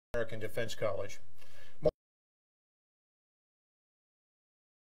American Defense College.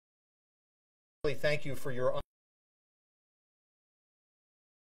 Thank you for your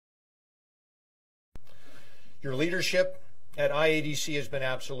leadership at IADC has been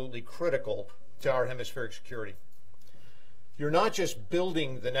absolutely critical to our hemispheric security. You're not just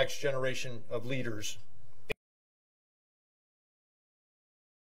building the next generation of leaders,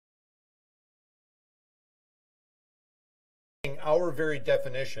 our very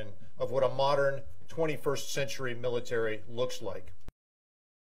definition of what a modern 21st century military looks like.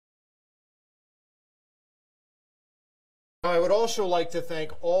 I would also like to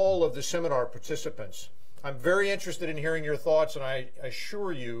thank all of the seminar participants. I'm very interested in hearing your thoughts, and I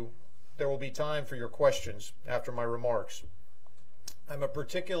assure you there will be time for your questions after my remarks. I'm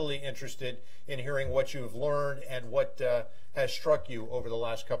particularly interested in hearing what you've learned and what has struck you over the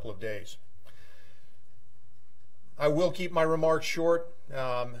last couple of days. I will keep my remarks short,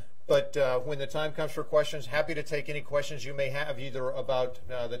 but when the time comes for questions, happy to take any questions you may have either about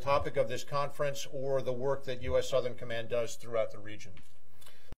the topic of this conference or the work that U.S. Southern Command does throughout the region.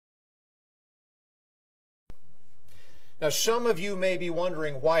 Now, some of you may be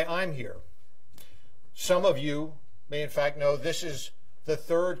wondering why I'm here. Some of you may in fact know this is the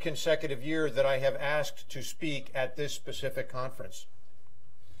third consecutive year that I have asked to speak at this specific conference.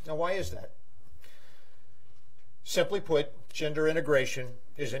 Now, why is that? Simply put, gender integration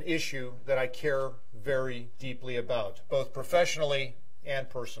is an issue that I care very deeply about, both professionally and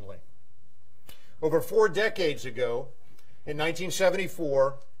personally. Over 4 decades ago, in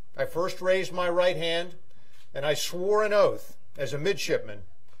 1974, I first raised my right hand and I swore an oath as a midshipman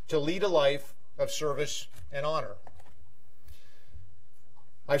to lead a life of service and honor.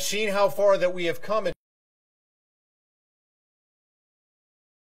 I've seen how far that we have come in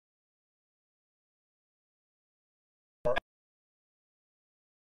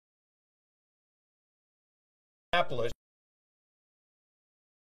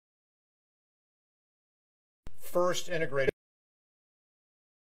first integrated.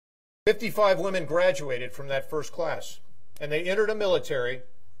 55 women graduated from that first class, and they entered a military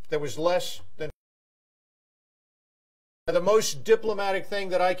that was less than. The most diplomatic thing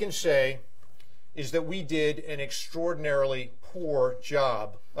that I can say is that we did an extraordinarily poor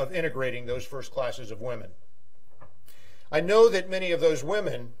job of integrating those first classes of women. I know that many of those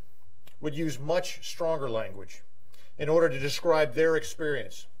women would use much stronger language in order to describe their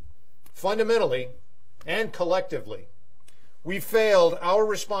experience. Fundamentally and collectively, we failed our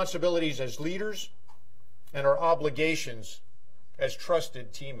responsibilities as leaders and our obligations as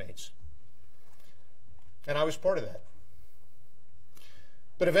trusted teammates. And I was part of that.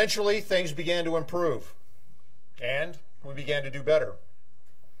 But eventually, things began to improve, and we began to do better.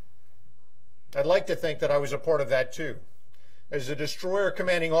 I'd like to think that I was a part of that too. As a destroyer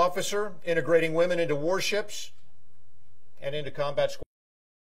commanding officer, integrating women into warships and into combat squadrons.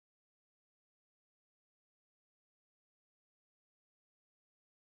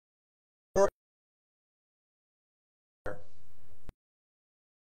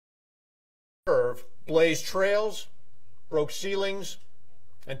 Blazed trails, broke ceilings,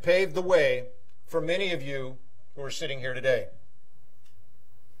 and paved the way for many of you who are sitting here today.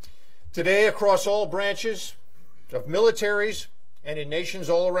 Today, across all branches of militaries and in nations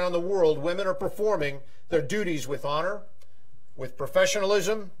all around the world, women are performing their duties with honor, with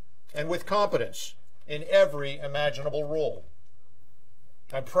professionalism, and with competence in every imaginable role.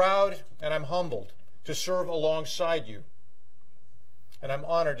 I'm proud and I'm humbled to serve alongside you, and I'm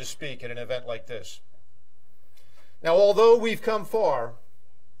honored to speak at an event like this. Now, although we've come far,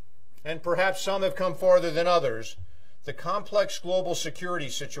 and perhaps some have come farther than others, the complex global security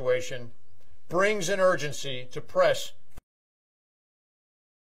situation brings an urgency to press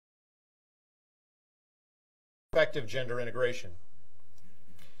effective gender integration.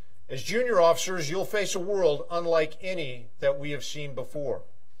 As junior officers, you'll face a world unlike any that we have seen before.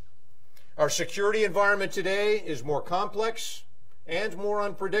 Our security environment today is more complex and more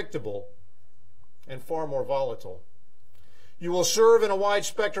unpredictable and far more volatile. You will serve in a wide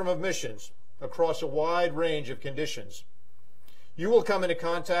spectrum of missions across a wide range of conditions. You will come into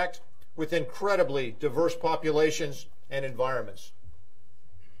contact with incredibly diverse populations and environments.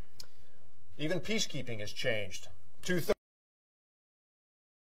 Even peacekeeping has changed. 2/3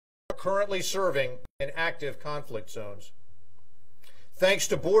 are currently serving in active conflict zones. Thanks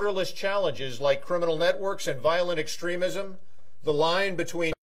to borderless challenges like criminal networks and violent extremism, the line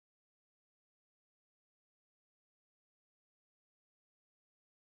between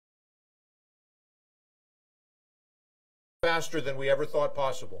faster than we ever thought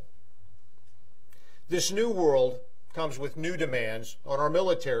possible. This new world comes with new demands on our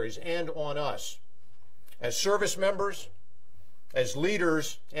militaries and on us as service members, as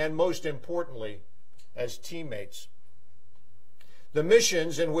leaders, and most importantly, as teammates. The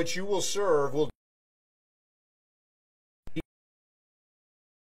missions in which you will serve will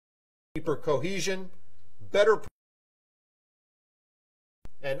deeper cohesion, better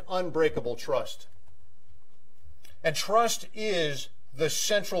and unbreakable trust. And trust is the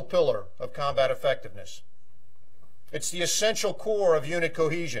central pillar of combat effectiveness. It's the essential core of unit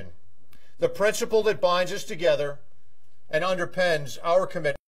cohesion, the principle that binds us together and underpins our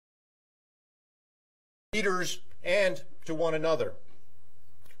commitment to leaders and to one another.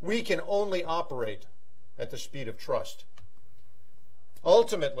 We can only operate at the speed of trust.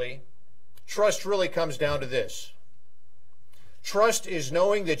 Ultimately, trust really comes down to this. Trust is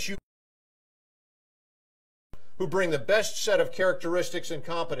knowing that you who bring the best set of characteristics and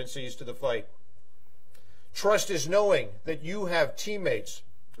competencies to the fight. Trust is knowing that you have teammates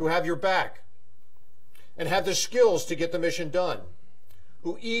who have your back and have the skills to get the mission done,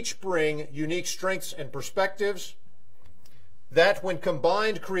 who each bring unique strengths and perspectives that, when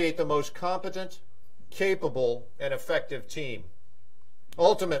combined, create the most competent, capable, and effective team.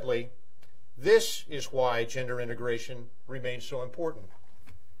 Ultimately, this is why gender integration remains so important.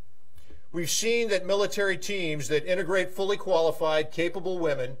 We've seen that military teams that integrate fully qualified, capable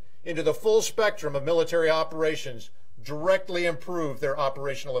women into the full spectrum of military operations directly improve their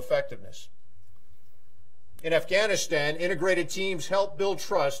operational effectiveness. In Afghanistan, integrated teams help build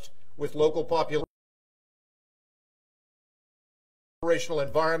trust with local population, operational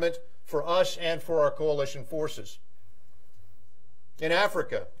environment for us and for our coalition forces. In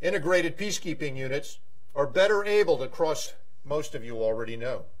Africa, integrated peacekeeping units are better able to cross, most of you already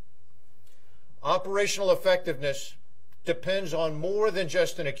know. Operational effectiveness depends on more than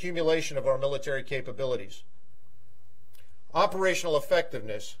just an accumulation of our military capabilities. Operational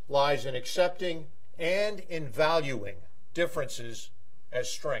effectiveness lies in accepting and in valuing differences as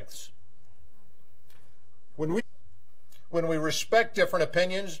strengths. When we respect different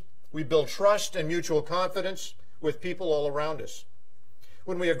opinions, we build trust and mutual confidence with people all around us.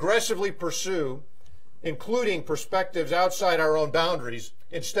 When we aggressively pursue, including perspectives outside our own boundaries,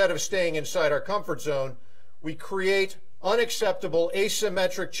 instead of staying inside our comfort zone, we create unacceptable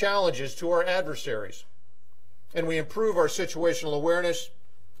asymmetric challenges to our adversaries, and we improve our situational awareness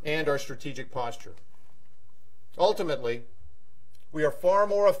and our strategic posture. Ultimately, we are far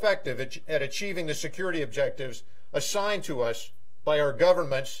more effective at achieving the security objectives assigned to us by our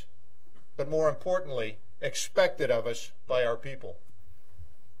governments, but more importantly, expected of us by our people.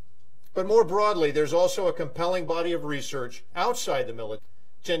 But more broadly, there's also a compelling body of research outside the military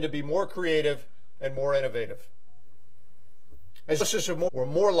tend to be more creative and more innovative. As we're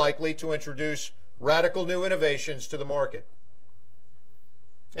more likely to introduce radical new innovations to the market.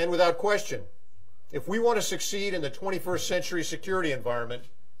 And without question, if we want to succeed in the 21st century security environment,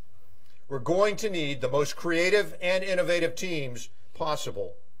 we're going to need the most creative and innovative teams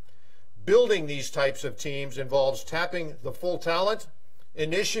possible. Building these types of teams involves tapping the full talent,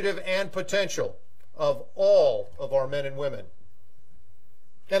 initiative, and potential of all of our men and women.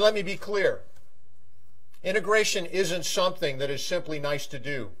 And let me be clear, integration isn't something that is simply nice to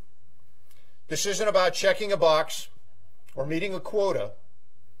do. This isn't about checking a box or meeting a quota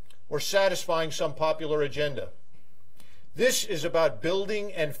or satisfying some popular agenda. This is about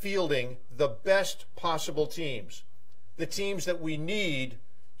building and fielding the best possible teams, the teams that we need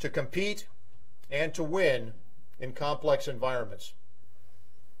to compete and to win in complex environments.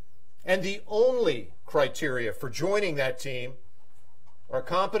 And the only criteria for joining that team are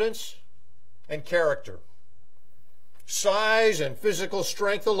competence and character. Size and physical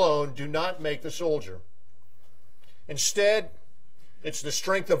strength alone do not make the soldier. Instead, it's the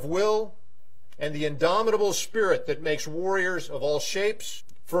strength of will and the indomitable spirit that makes warriors of all shapes.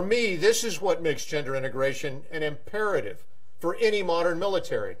 For me, this is what makes gender integration an imperative for any modern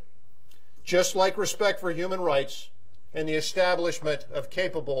military, just like respect for human rights and the establishment of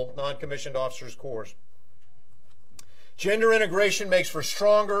capable non-commissioned officers' corps. Gender integration makes for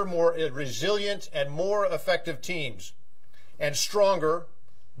stronger, more resilient, and more effective teams, and stronger,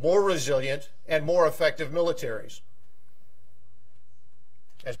 more resilient, and more effective militaries.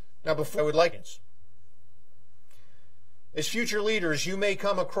 Now, before I would like it, as future leaders, you may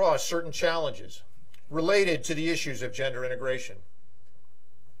come across certain challenges related to the issues of gender integration.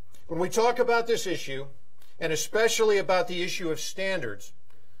 When we talk about this issue, and especially about the issue of standards,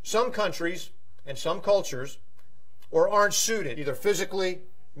 some countries and some cultures aren't suited, either physically,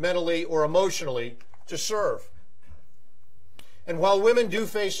 mentally, or emotionally, to serve. And while women do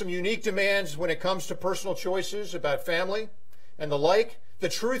face some unique demands when it comes to personal choices about family and the like, the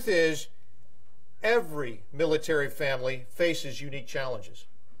truth is every military family faces unique challenges.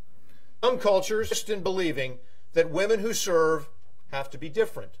 Some cultures persist in believing that women who serve have to be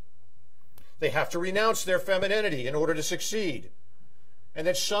different. They have to renounce their femininity in order to succeed, and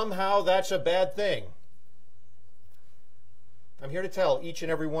that somehow that's a bad thing. I'm here to tell each and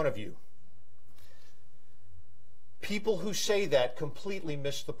every one of you, people who say that completely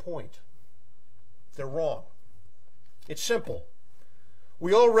miss the point. They're wrong. It's simple.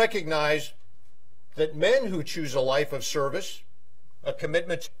 We all recognize that men who choose a life of service, a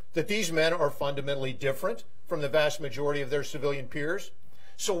commitment, that these men are fundamentally different from the vast majority of their civilian peers.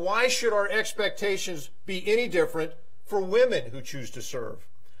 So why should our expectations be any different for women who choose to serve?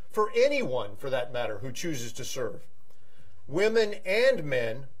 For anyone, for that matter, who chooses to serve. Women and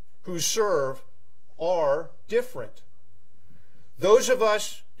men who serve are different. Those of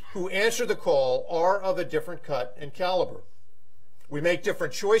us who answer the call are of a different cut and caliber. We make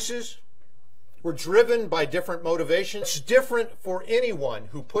different choices. We're driven by different motivations. It's different for anyone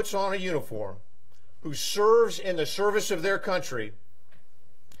who puts on a uniform, who serves in the service of their country.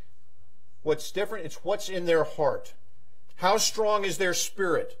 What's different? It's what's in their heart. How strong is their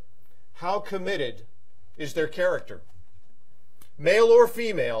spirit? How committed is their character? Male or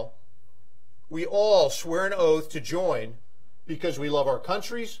female, we all swear an oath to join because we love our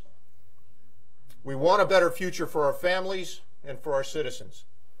countries, we want a better future for our families and for our citizens.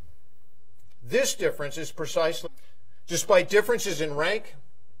 This difference is precisely, despite differences in rank,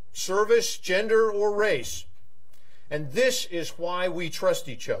 service, gender, or race. And this is why we trust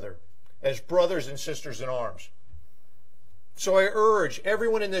each other as brothers and sisters in arms. So I urge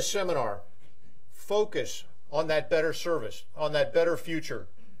everyone in this seminar, focus on that better service, on that better future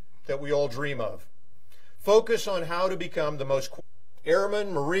that we all dream of. Focus on how to become the most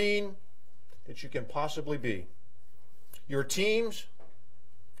airman, Marine that you can possibly be. Your teams,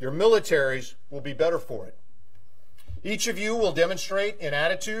 your militaries will be better for it. Each of you will demonstrate in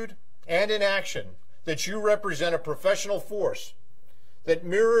attitude and in action that you represent a professional force that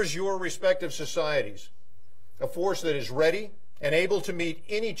mirrors your respective societies, a force that is ready and able to meet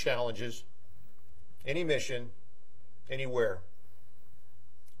any challenges, any mission, anywhere.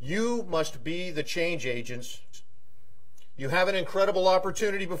 You must be the change agents. You have an incredible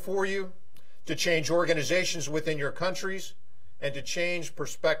opportunity before you to change organizations within your countries and to change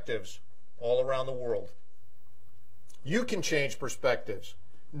perspectives all around the world. You can change perspectives,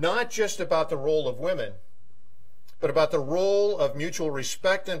 not just about the role of women, but about the role of mutual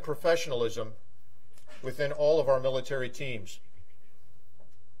respect and professionalism within all of our military teams.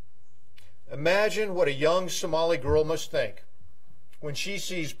 Imagine what a young Somali girl must think when she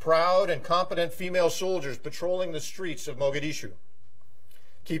sees proud and competent female soldiers patrolling the streets of Mogadishu,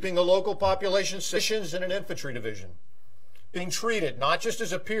 keeping the local population stations in an infantry division, being treated not just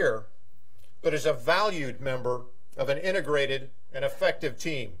as a peer, but as a valued member of an integrated and effective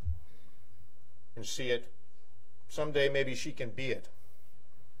team. And see it. Someday maybe she can be it.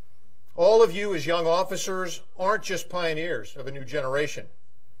 All of you as young officers aren't just pioneers of a new generation.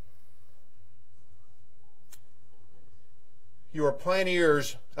 You are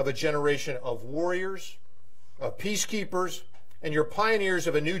pioneers of a generation of warriors, of peacekeepers, and you're pioneers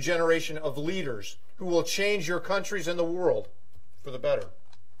of a new generation of leaders who will change your countries and the world for the better.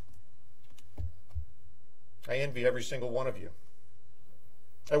 I envy every single one of you.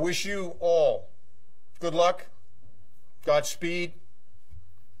 I wish you all good luck, Godspeed.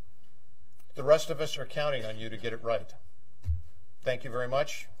 The rest of us are counting on you to get it right. Thank you very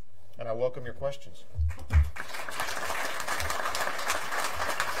much, and I welcome your questions.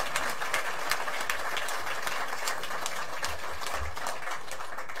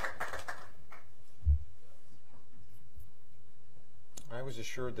 I was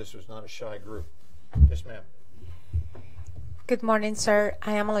assured this was not a shy group. Yes, ma'am. Good morning, sir.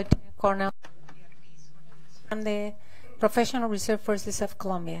 I am a Lieutenant Colonel from the Professional Reserve Forces of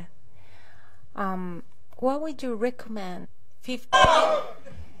Colombia. What would you recommend 50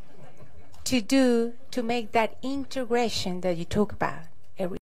 to do to make that integration that you talk about?